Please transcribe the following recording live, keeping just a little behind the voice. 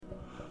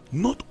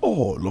Not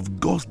all of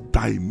God's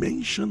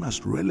dimension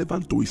as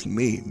relevant to his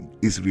name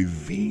is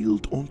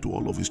revealed unto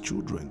all of his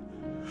children.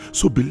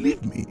 So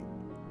believe me,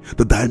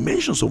 the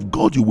dimensions of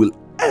God you will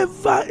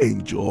ever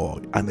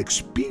enjoy and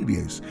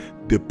experience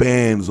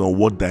depends on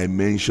what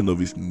dimension of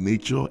his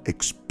nature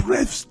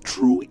expressed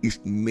through his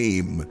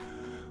name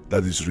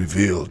that is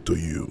revealed to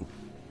you.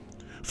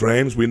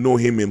 Friends, we know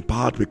him in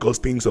part because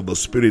things of the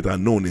Spirit are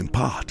known in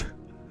part.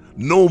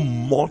 No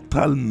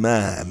mortal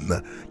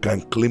man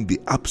can claim the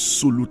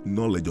absolute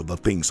knowledge of the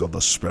things of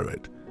the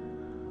Spirit.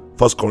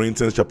 1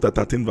 Corinthians chapter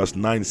 13 verse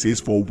 9 says,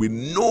 "For we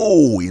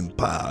know in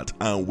part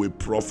and we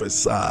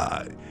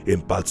prophesy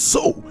in part."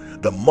 So,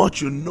 the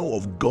much you know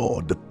of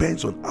God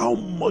depends on how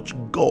much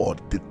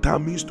God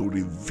determines to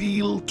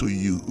reveal to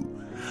you.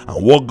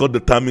 And what God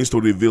determines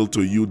to reveal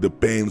to you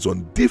depends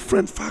on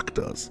different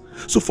factors.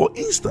 So, for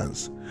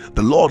instance,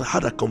 the Lord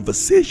had a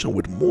conversation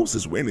with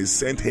Moses when he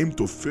sent him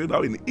to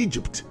Pharaoh in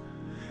Egypt.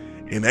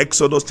 In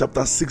Exodus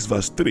chapter 6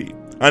 verse 3,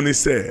 and he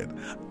said,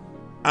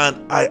 "And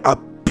I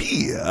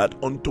appeared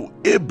unto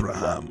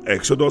Abraham,"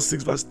 Exodus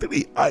 6 verse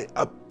 3, "I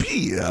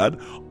appeared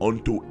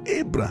unto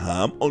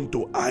Abraham,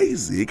 unto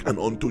Isaac, and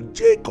unto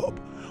Jacob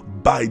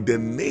by the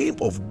name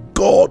of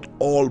God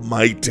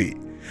Almighty.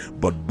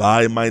 But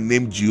by my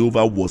name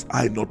Jehovah was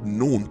I not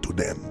known to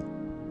them."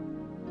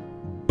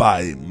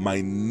 By my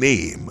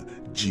name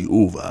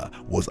Jehovah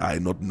was I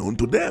not known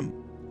to them.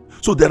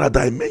 So there are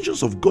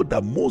dimensions of God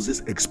that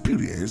Moses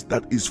experienced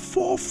that his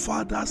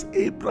forefathers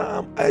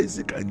Abraham,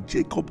 Isaac, and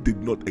Jacob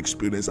did not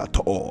experience at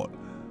all.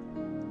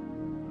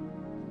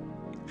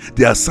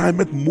 The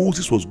assignment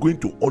Moses was going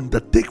to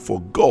undertake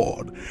for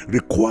God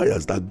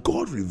requires that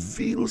God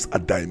reveals a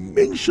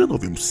dimension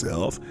of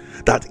himself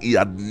that he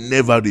had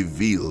never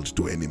revealed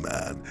to any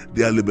man.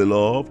 Dearly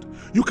beloved,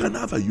 you can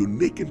have a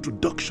unique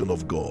introduction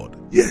of God.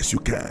 Yes, you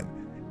can.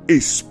 A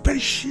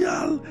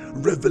special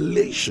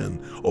revelation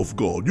of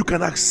God. You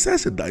can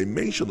access a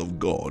dimension of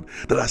God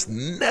that has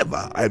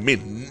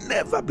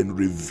never been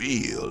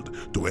revealed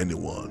to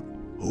anyone.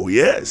 Oh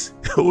yes,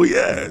 oh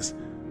yes.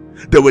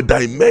 There were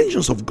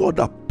dimensions of God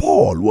that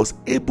Paul was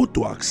able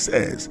to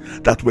access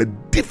that were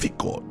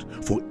difficult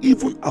for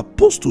even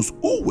apostles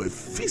who were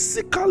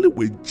physically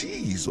with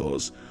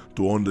Jesus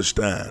to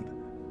understand.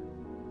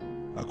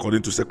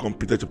 According to 2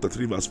 Peter chapter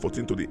 3 verse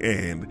 14 to the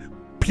end,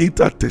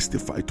 Peter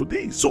testified to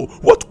this. So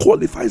what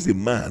qualifies a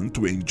man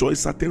to enjoy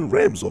certain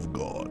realms of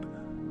God?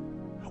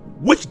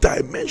 Which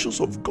dimensions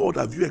of God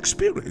have you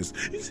experienced?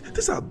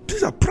 These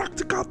are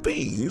practical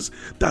things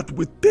that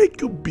will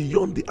take you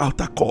beyond the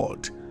outer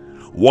court.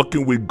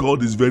 Walking with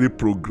God is very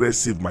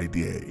progressive, my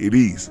dear. It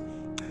is.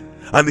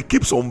 And he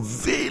keeps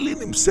unveiling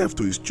himself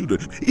to his children.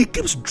 He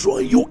keeps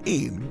drawing you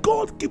in.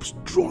 God keeps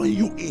drawing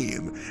you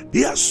in.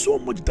 There are so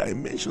much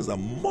dimensions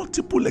and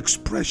multiple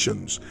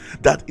expressions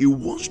that he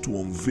wants to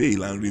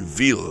unveil and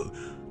reveal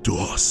to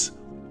us.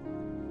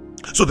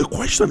 So the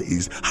question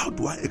is, how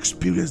do I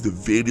experience the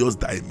various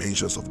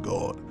dimensions of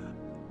God?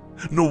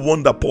 No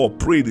wonder Paul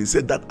prayed and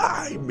said that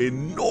I may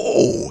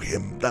know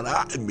him,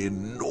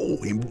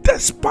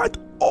 despite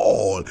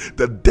all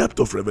the depth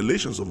of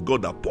revelations of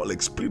God that Paul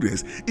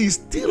experienced. He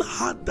still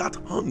had that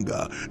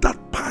hunger,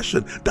 that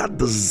passion, that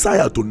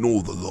desire to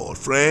know the Lord.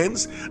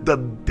 Friends, the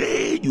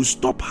day you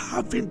stop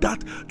having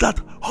that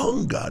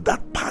hunger,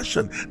 that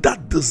passion,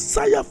 that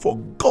desire for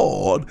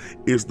God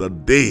is the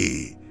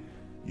day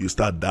you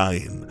start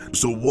dying.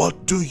 So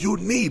what do you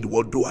need?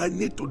 What do I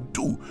need to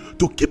do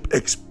to keep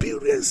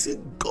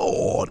experiencing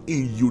God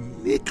in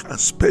unique and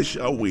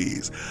special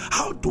ways?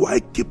 How do I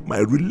keep my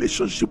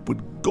relationship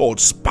with God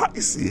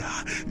spicy?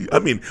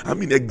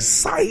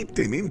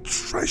 Exciting,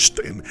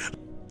 interesting.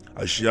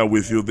 I share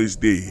with you this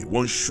day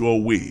one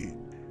sure way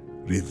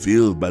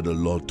revealed by the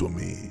Lord to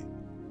me.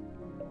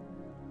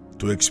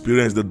 To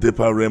experience the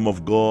deeper realm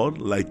of God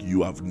like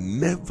you have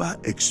never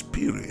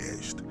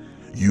experienced,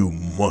 you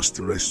must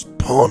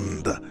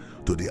respond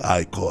to the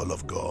high call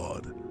of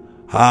God.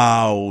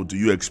 How do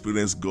you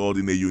experience God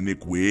in a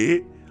unique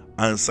way?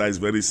 Answer is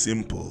very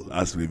simple.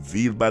 As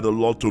revealed by the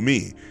Lord to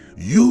me,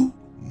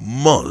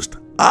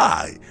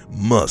 I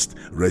must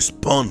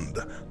respond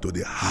to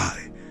the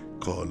high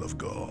call of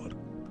God.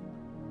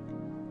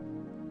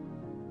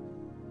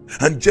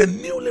 And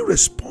genuinely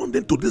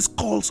responding to these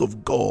calls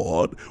of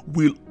God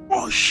will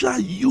usher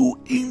you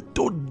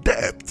into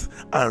depth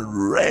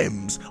and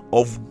realms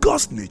of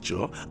God's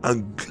nature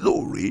and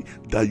glory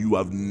that you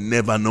have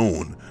never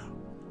known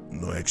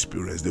nor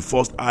experienced. The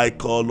first high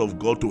call of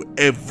God to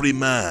every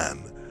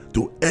man,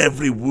 to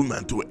every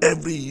woman, to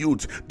every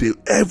youth, to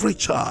every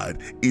child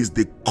is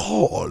the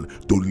call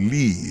to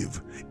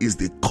live, is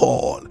the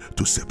call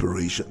to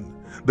separation,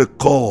 the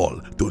call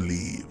to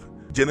live.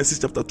 Genesis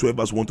chapter 12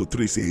 verse 1 to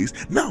 3 says,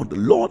 "Now the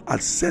Lord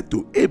had said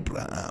to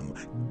Abraham,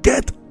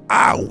 get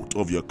out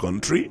of your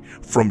country,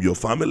 from your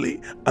family,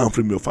 and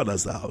from your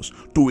father's house,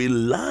 to a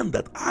land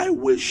that I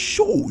will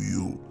show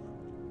you."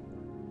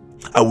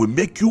 I will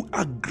make you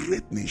a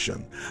great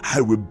nation.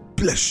 I will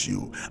bless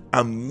you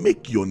and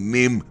make your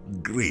name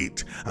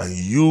great, and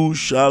you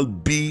shall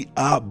be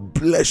a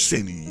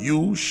blessing.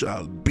 You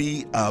shall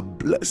be a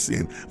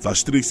blessing.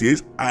 Verse 3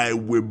 says, I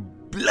will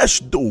bless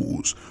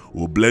those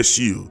who bless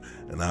you,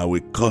 and I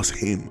will curse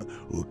him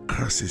who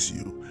curses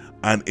you.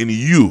 And in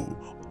you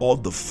all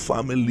the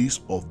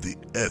families of the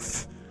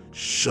earth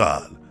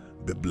shall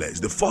be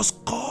blessed. The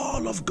first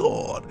call of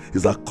God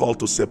is a call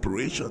to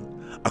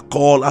separation, a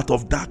call out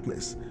of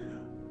darkness.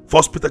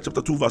 1 Peter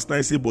chapter 2 verse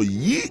 9 says, but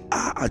ye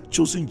are a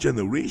chosen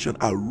generation,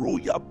 a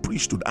royal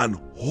priesthood, and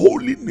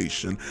holy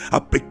nation, a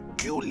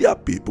peculiar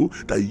people,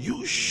 that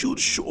you should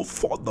show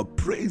forth the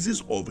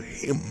praises of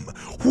him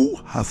who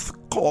hath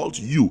called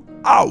you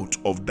out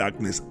of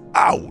darkness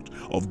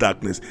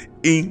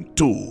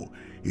into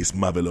his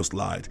marvelous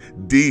light.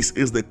 This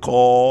is the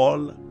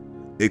call.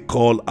 A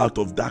call out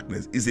of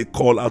darkness is a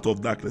call out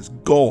of darkness.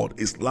 God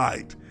is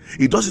light.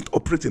 He doesn't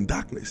operate in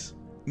darkness.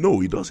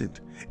 No, he doesn't.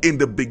 In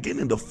the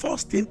beginning, the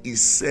first thing he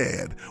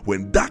said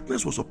when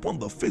darkness was upon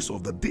the face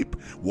of the deep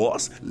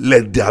was,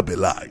 let there be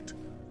light.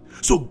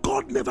 So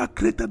God never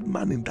created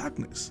man in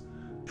darkness.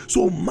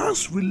 So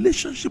man's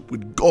relationship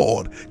with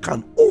God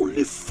can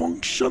only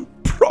function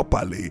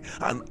properly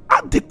and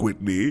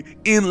adequately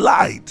in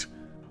light.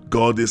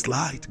 God is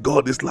light.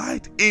 God is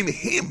light. In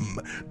him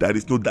there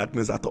is no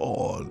darkness at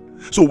all.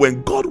 So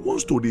when God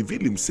wants to reveal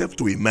himself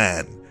to a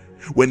man,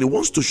 when he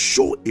wants to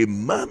show a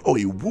man or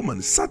a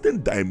woman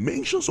certain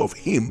dimensions of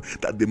him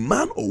that the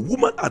man or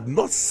woman had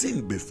not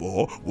seen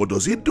before, what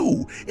does he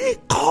do? He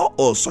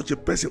calls such a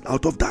person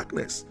out of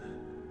darkness.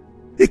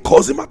 He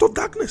calls him out of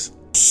darkness.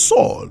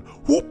 Saul,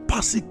 who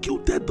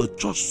persecuted the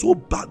church so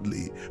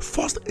badly,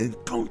 first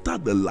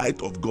encountered the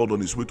light of God on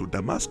his way to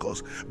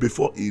Damascus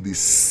before he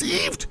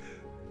received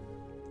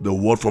the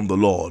word from the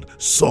Lord.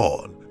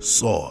 Saul,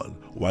 Saul,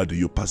 why do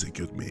you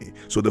persecute me?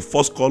 So the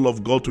first call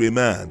of God to a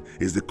man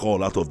is the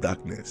call out of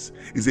darkness.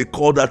 It's a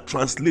call that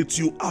translates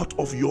you out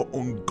of your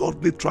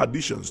ungodly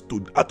traditions,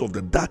 out of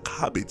the dark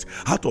habits,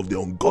 out of the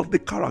ungodly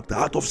character,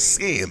 out of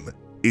sin.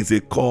 It's a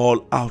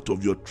call out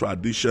of your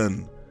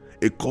tradition,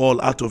 a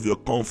call out of your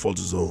comfort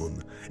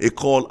zone, a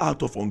call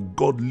out of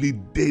ungodly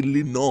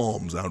daily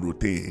norms and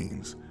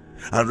routines.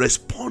 And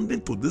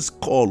responding to this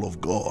call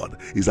of God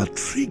is a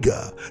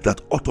trigger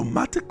that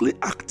automatically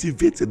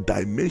activates a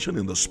dimension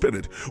in the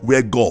spirit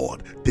where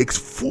God takes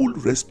full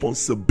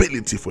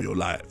responsibility for your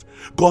life.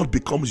 God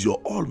becomes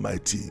your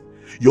almighty,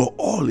 your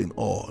all in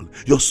all,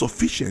 your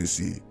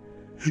sufficiency.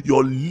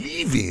 Your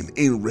living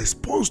in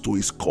response to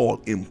his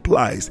call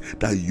implies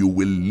that you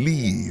will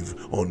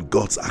live on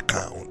God's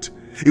account.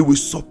 He will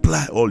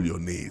supply all your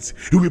needs.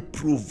 He will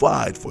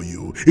provide for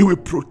you. He will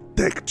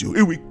protect you.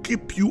 He will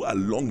keep you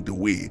along the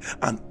way.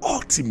 And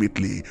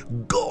ultimately,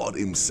 God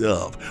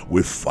himself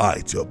will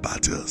fight your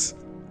battles.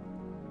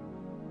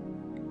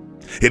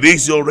 It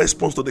is your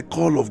response to the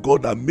call of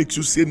God that makes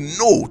you say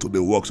no to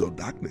the works of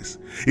darkness.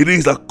 It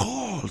is a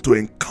call to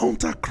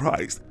encounter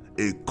Christ,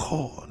 a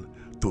call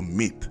to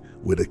meet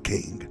with the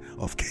King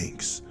of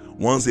Kings.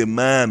 Once a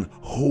man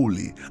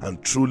wholly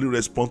and truly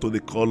responds to the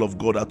call of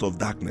God out of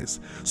darkness,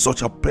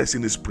 such a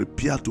person is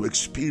prepared to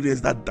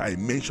experience that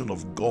dimension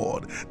of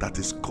God that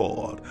is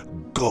called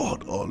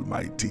God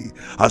Almighty.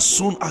 As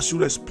soon as you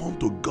respond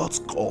to God's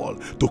call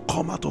to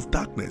come out of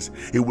darkness,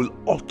 he will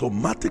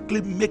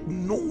automatically make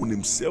known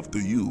himself to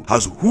you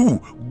as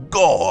who?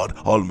 God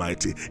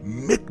Almighty.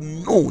 Make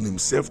known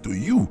himself to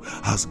you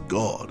as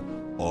God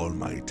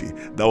Almighty.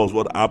 That was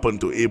what happened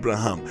to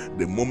Abraham.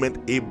 The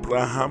moment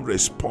Abraham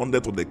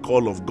responded to the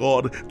call of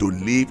God to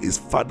leave his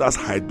father's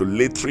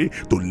idolatry,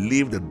 to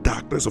leave the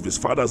darkness of his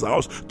father's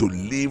house, to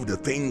leave the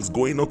things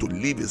going on, to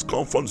leave his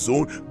comfort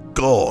zone,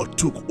 God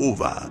took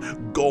over.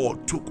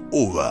 God took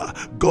over.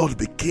 God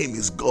became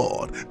his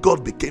God.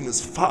 God became his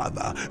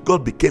father.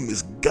 God became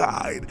his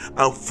guide.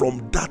 And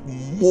from that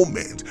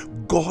moment,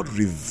 God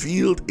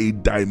revealed a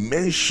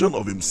dimension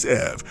of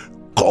himself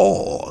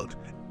called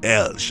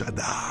El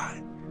Shaddai,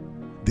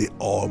 the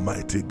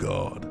Almighty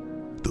God,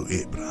 to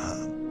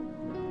Abraham.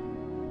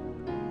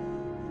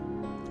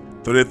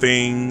 3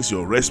 things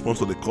your response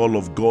to the call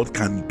of God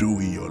can do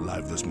in your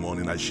life this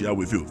morning. I share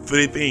with you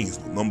 3 things.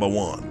 Number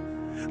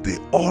 1, the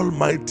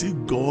Almighty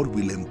God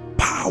will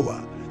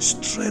empower,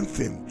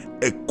 strengthen,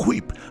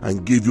 equip,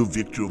 and give you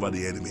victory over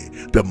the enemy.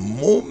 The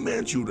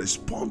moment you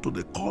respond to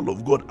the call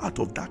of God out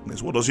of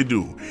darkness, what does he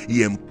do?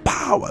 He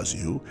empowers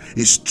you,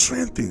 he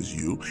strengthens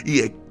you,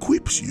 he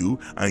equips you,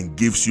 and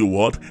gives you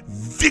what?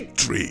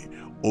 Victory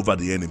over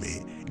the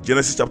enemy.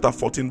 Genesis chapter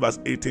 14 verse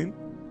 18.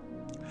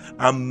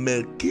 And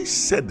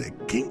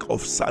Melchizedek, king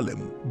of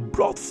Salem,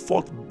 brought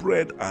forth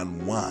bread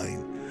and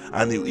wine.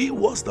 And he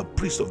was the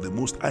priest of the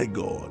Most High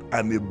God.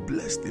 And he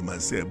blessed him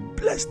and said,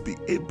 Blessed be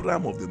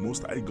Abraham of the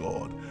Most High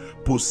God,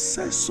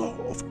 possessor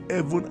of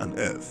heaven and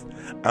earth.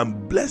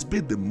 And blessed be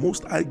the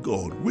Most High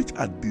God, which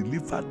hath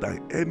delivered thy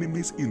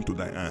enemies into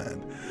thy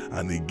hand.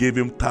 And he gave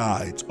him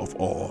tithes of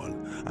all.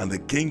 And the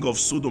king of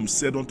Sodom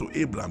said unto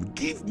Abraham,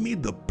 Give me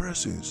the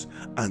persons,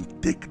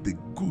 and take the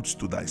goods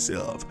to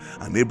thyself.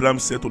 And Abraham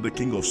said to the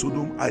king of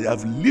Sodom, I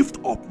have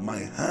lifted up my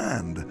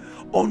hand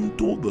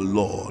unto the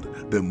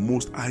Lord, the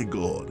Most High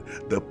God,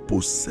 the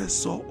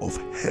possessor of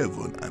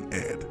heaven and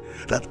earth,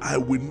 that I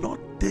will not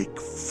take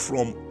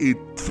from a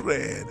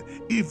thread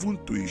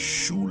even to a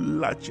shoe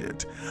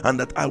latchet, and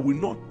that I will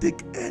not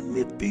take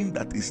anything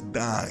that is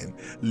thine,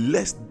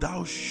 lest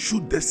thou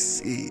shouldest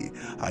say,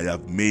 I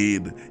have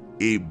made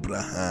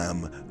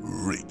Abraham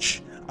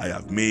rich. I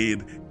have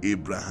made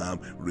Abraham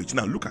rich.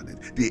 Now look at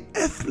it. The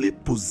earthly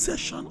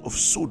possession of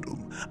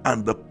Sodom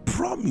and the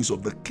promise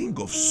of the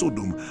king of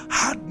Sodom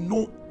had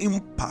no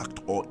impact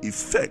or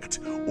effect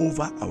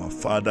over our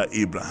father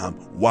Abraham.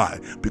 Why?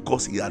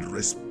 Because he had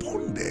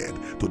responded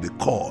to the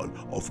call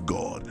of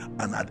God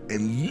and had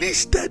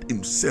enlisted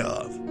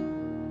himself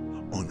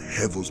on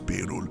heaven's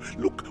payroll.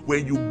 Look,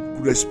 when you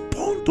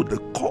respond to the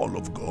call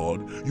of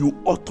God,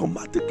 you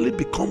automatically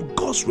become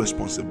God's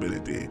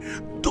responsibility.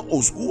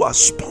 Those who are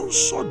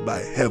sponsored by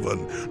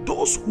heaven,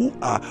 those who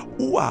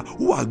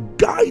are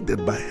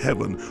guided by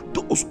heaven,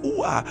 those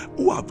who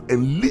have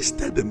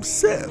enlisted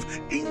themselves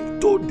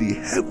into the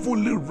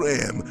heavenly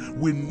realm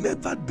will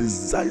never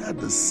desire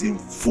the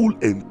sinful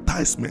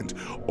enticement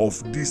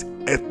of this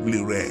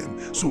earthly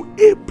realm. So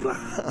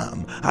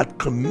Abraham had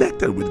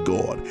connected with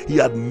God. He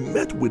had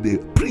met with the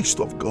priest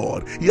of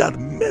God. He had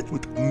met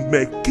with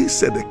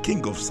Melchizedek,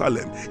 king of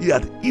Salem. He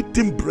had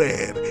eaten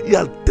bread. He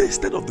had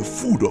tasted of the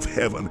food of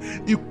heaven.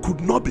 He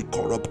could not be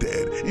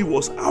corrupted. He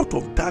was out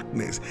of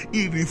darkness.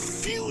 He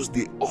refused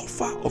the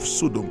offer of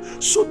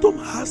Sodom. Sodom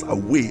has a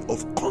way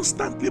of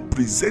constantly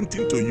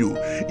presenting to you.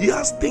 He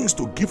has things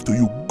to give to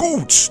you,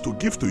 goods to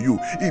give to you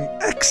in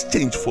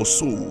exchange for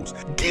souls.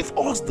 Give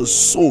us the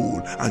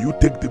soul and you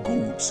take the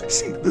goods.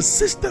 See, the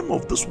system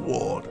of this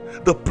world,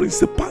 the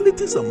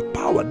principalities and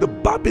power, the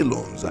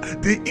Babylons,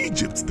 the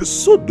Egypts, the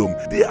Sodom,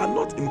 they are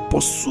not in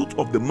pursuit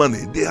of the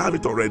money. They have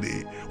it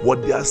already.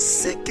 What they are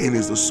seeking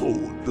is the soul,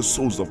 the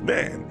souls of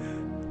men.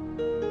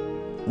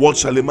 What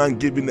shall a man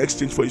give in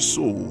exchange for his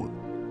soul?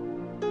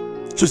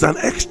 So it's an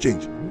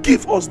exchange.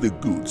 Give us the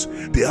goods.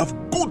 They have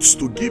goods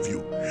to give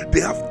you.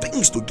 They have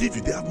things to give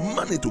you. They have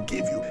money to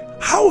give you,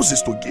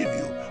 houses to give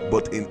you,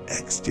 but in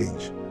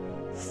exchange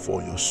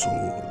for your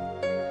soul.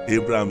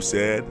 Abraham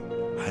said,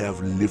 I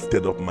have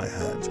lifted up my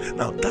hands.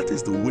 Now, that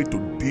is the way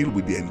to deal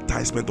with the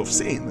enticement of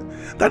sin.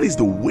 That is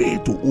the way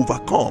to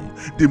overcome.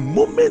 The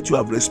moment you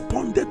have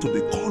responded to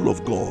the call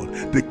of God,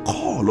 the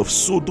call of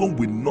Sodom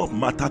will not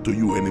matter to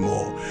you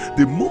anymore.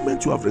 The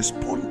moment you have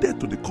responded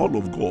to the call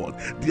of God,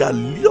 the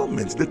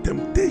allurements, the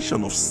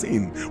temptation of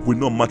sin will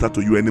not matter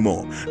to you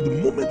anymore.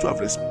 The moment you have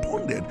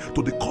responded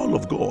to the call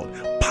of God,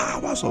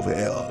 powers of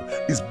hell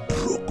is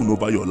broken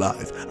over your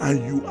life,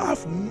 and you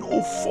have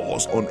no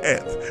force on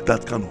earth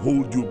that can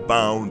hold you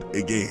bound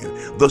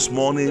again. This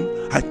morning,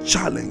 I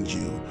challenge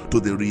you to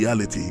the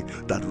reality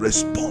that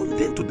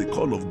responding to the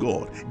call of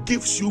God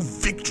gives you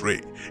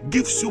victory,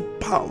 gives you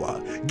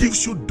power,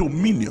 gives you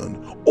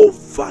dominion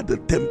over the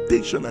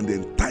temptation and the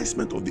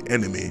enticement of the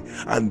enemy.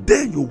 And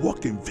then you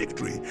walk in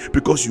victory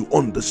because you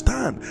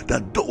understand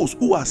that those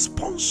who are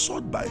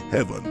sponsored by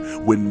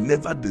heaven will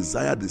never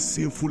desire the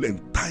sinful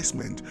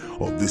enticement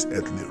of this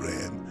earthly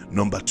realm.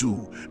 Number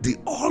 2, the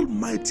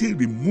Almighty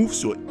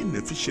removes your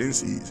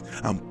inefficiencies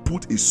and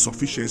put His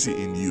sufficiency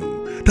in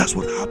you. That's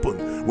what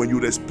happened when you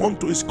respond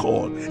to His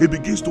call. He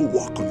begins to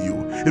work on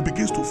you. He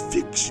begins to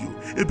fix you.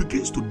 He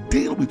begins to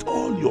deal with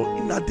all your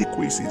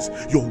inadequacies,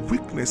 your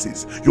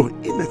weaknesses, your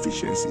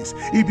inefficiencies.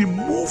 He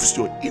removes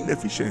your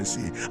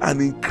inefficiency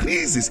and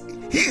increases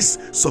His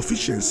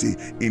sufficiency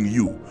in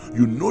you.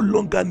 You no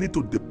longer need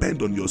to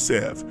depend on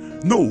yourself.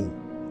 No,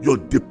 your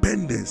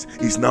dependence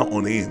is now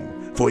on Him.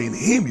 For in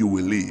Him you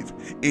will live,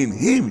 in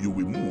Him you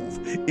will move,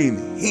 in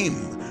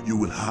Him you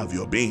will have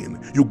your being.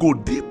 You go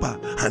deeper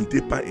and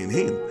deeper in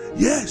Him.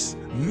 Yes,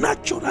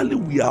 naturally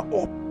we are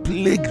all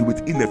plagued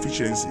with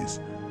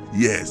inefficiencies.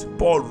 Yes,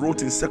 Paul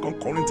wrote in 2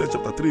 Corinthians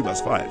chapter 3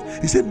 verse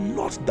 5. He said,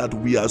 not that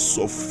we are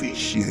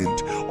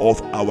sufficient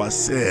of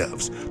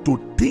ourselves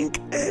to think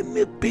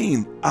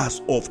anything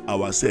as of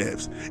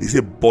ourselves. He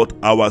said, but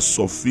our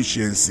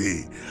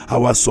sufficiency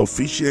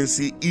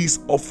is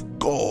of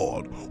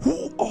God,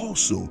 who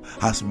also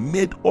has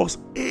made us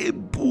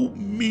able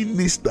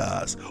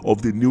ministers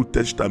of the New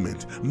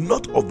Testament,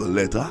 not of the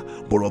letter,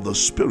 but of the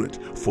Spirit.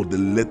 For the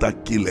letter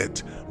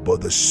killeth,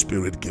 but the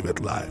Spirit giveth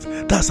life.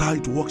 That's how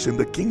it works in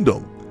the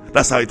kingdom.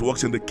 That's how it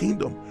works in the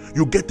kingdom.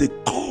 You get a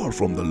call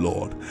from the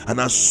Lord, and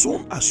as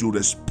soon as you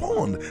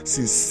respond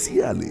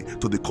sincerely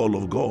to the call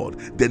of God,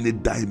 then a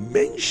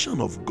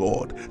dimension of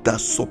God that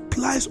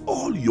supplies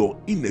all your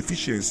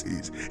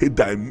inefficiencies, a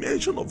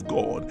dimension of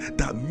God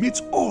that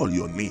meets all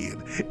your need,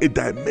 a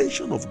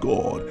dimension of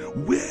God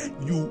where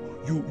you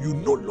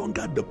no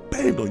longer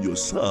depend on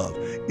yourself,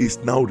 is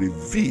now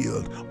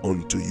revealed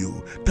unto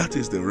you. That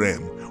is the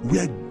realm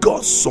where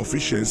God's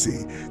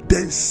sufficiency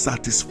then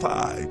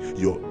satisfies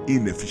your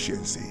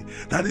inefficiency.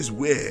 That is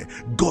where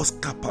God's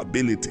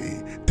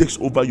capability takes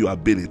over your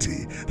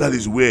ability. That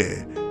is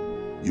where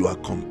you are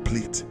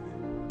complete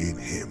in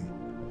Him.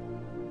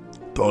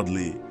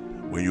 Thirdly,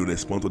 when you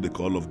respond to the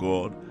call of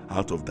God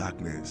out of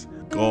darkness,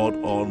 God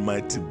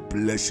Almighty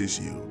blesses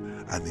you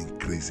and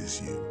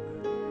increases you.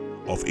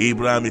 Of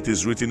Abraham, it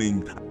is written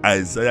in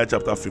Isaiah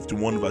chapter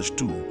 51 verse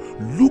 2,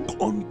 "Look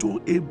unto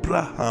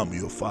Abraham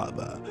your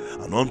father,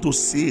 and unto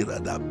Sarah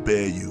that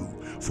bare you,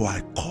 for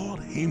I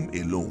called him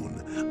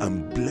alone,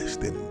 and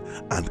blessed him,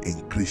 and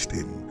increased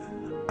him,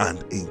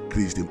 and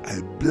increased him."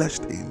 I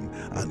blessed him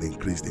and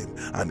increased him.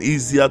 An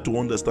easier to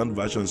understand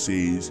version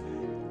says,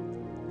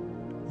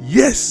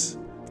 yes,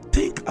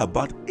 think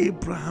about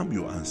Abraham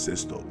your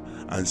ancestor,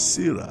 and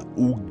Sarah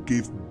who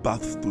gave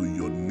birth to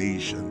your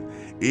nation.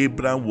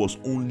 Abraham was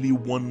only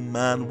one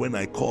man when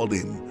I called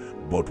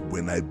him, but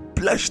when I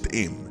blessed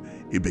him,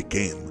 he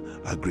became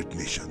a great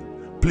nation.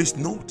 Please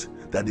note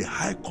that the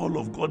high call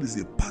of God is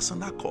a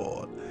personal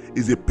call,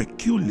 is a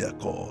peculiar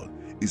call,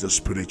 is a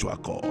spiritual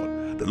call.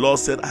 The Lord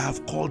said, "I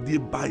have called thee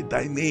by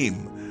thy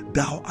name,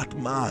 thou art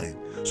mine."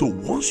 So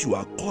once you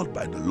are called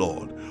by the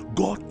Lord,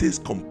 God takes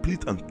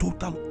complete and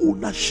total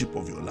ownership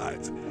of your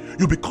life.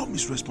 You become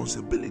His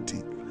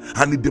responsibility,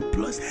 and He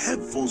deploys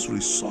heaven's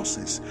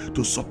resources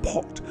to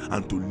support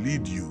and to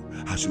lead you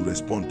as you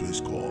respond to His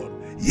call.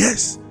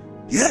 Yes,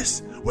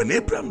 when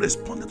Abraham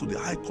responded to the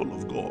high call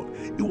of God,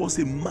 he was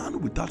a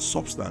man without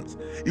substance.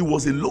 He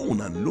was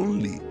alone and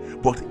lonely,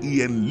 but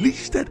he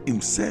enlisted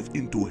himself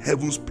into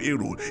heaven's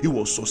payroll. He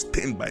was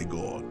sustained by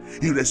God.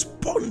 He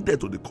responded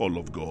to the call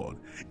of God.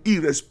 He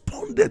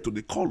responded to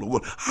the call of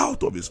God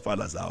out of his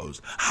father's house,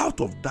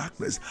 out of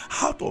darkness,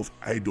 out of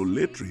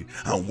idolatry.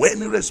 And when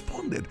he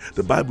responded,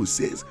 the Bible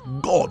says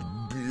God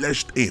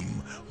blessed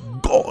him.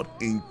 God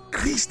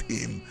increased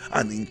him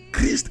and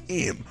increased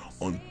him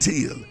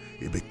until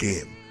he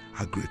became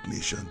a great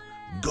nation.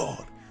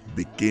 God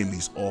became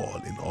his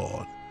all in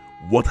all.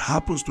 What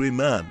happens to a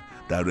man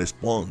that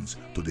responds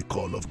to the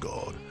call of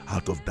God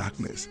out of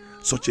darkness?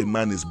 Such a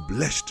man is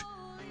blessed.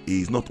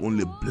 He is not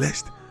only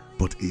blessed,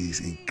 but he is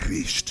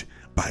increased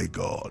by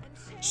God.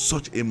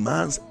 Such a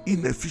man's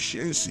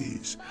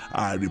inefficiencies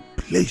are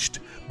replaced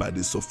by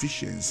the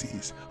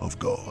sufficiencies of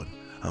God.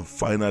 And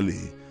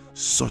finally,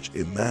 such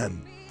a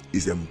man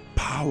is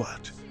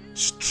empowered,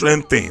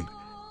 strengthened,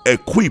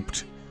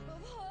 equipped,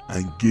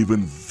 and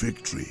given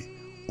victory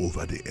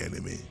over the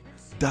enemy.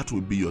 That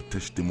will be your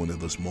testimony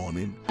this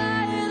morning.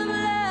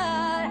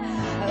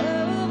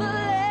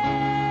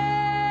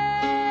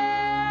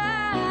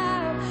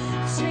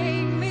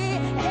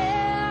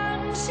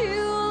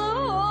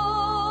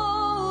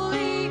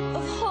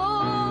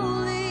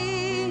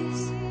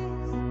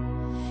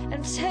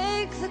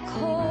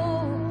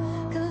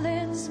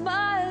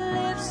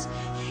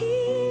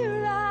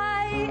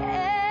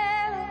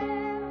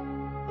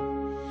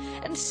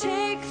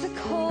 Take the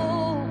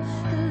coal,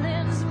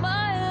 cleanse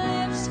my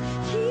lips,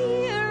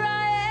 here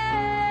I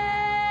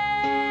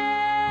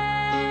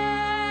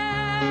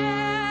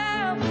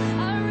am.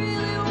 I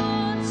really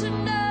want to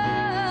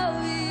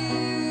know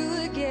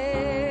you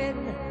again.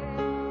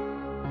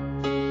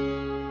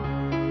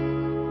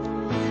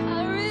 I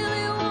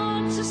really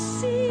want to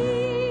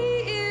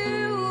see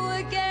you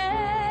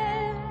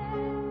again.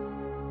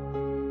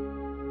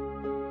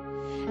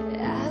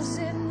 As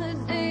in the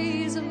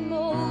days of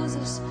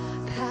Moses,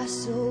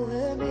 pass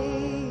over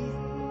me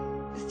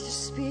with your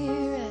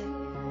spirit.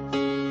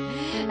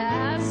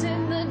 As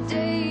in the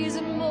days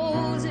of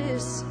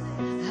Moses,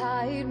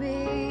 hide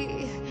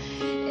me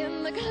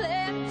in the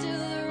cleft of